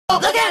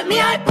Look at me,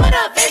 I put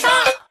a face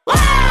on.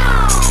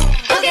 Wow!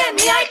 Look at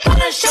me, I put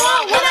a show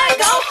on when I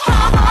go.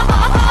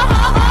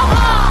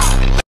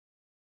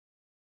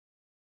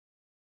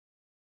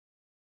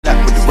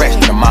 With the rest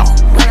of the mouth.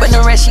 But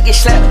the rest she get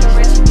slapped.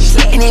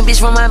 And then bitch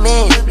from my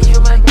man.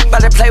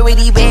 About to play with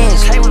these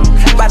bands.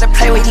 About to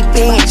play with these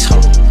bands.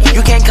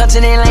 You can't come to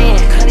the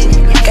land.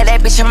 Got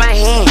that bitch in my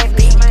hand.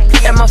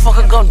 That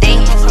motherfucker gon'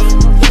 dance.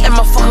 That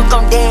motherfucker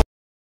gon' dance.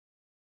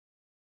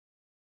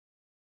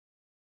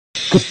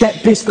 Cause that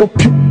bitch go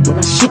pew when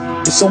I shoot,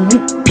 it's on me.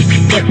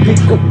 That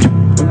bitch go pew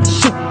when I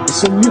shoot,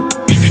 it's on me.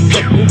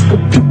 That bitch go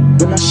pew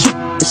when I shoot,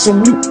 it's on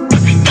me.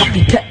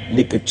 Copycat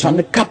nigga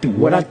tryna copy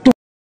what I do.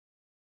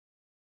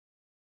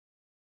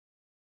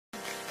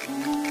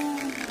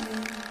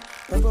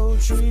 Rainbow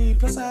tree,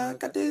 plus I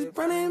got this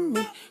brown in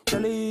me.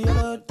 Curly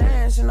yellow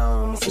dancing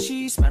on me, so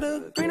she smell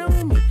the green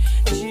on me.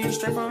 She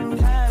straight from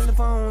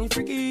California,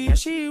 freaky, yeah,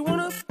 she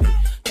wanna be.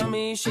 Tell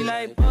me she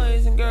like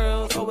boys and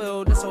girls, oh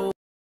well, that's so.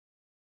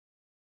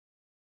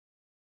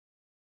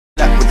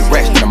 With the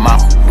rest of the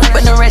mouth.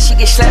 But the rest she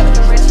get slapped.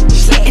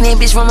 And then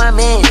bitch from my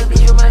man.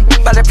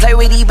 About to play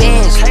with these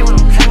bands.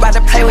 About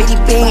to play with these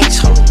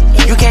bands.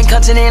 You can't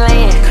come to the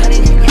land.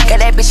 Got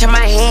that bitch in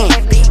my hand.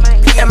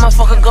 That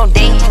motherfucker gon'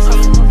 dance.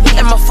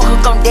 That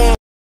motherfucker gon' dance.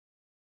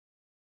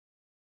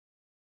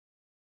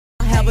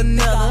 Have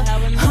another,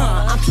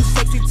 I'm too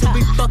sexy to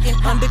be fucking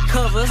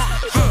undercover.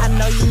 I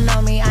know you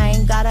know me, I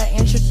ain't gotta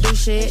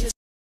introduce it.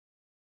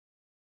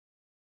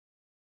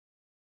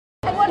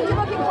 And what are you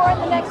looking for in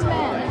the next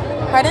man?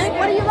 Pardon?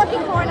 What are you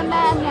looking for in a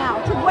man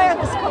now to wear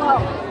this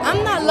cologne?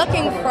 I'm not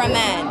looking for a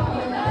man.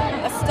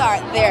 Let's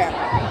start there.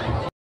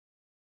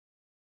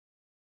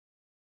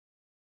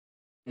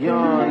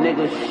 Young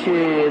nigga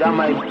shit, I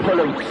might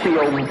pull up to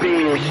your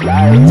bitch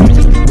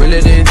like. Reel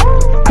it in,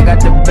 I got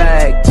the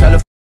bag, tell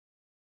her.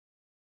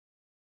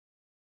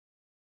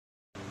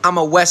 I'm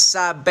a West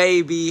Side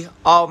baby.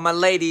 All my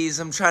ladies,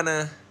 I'm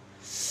tryna.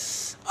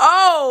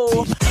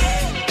 Oh!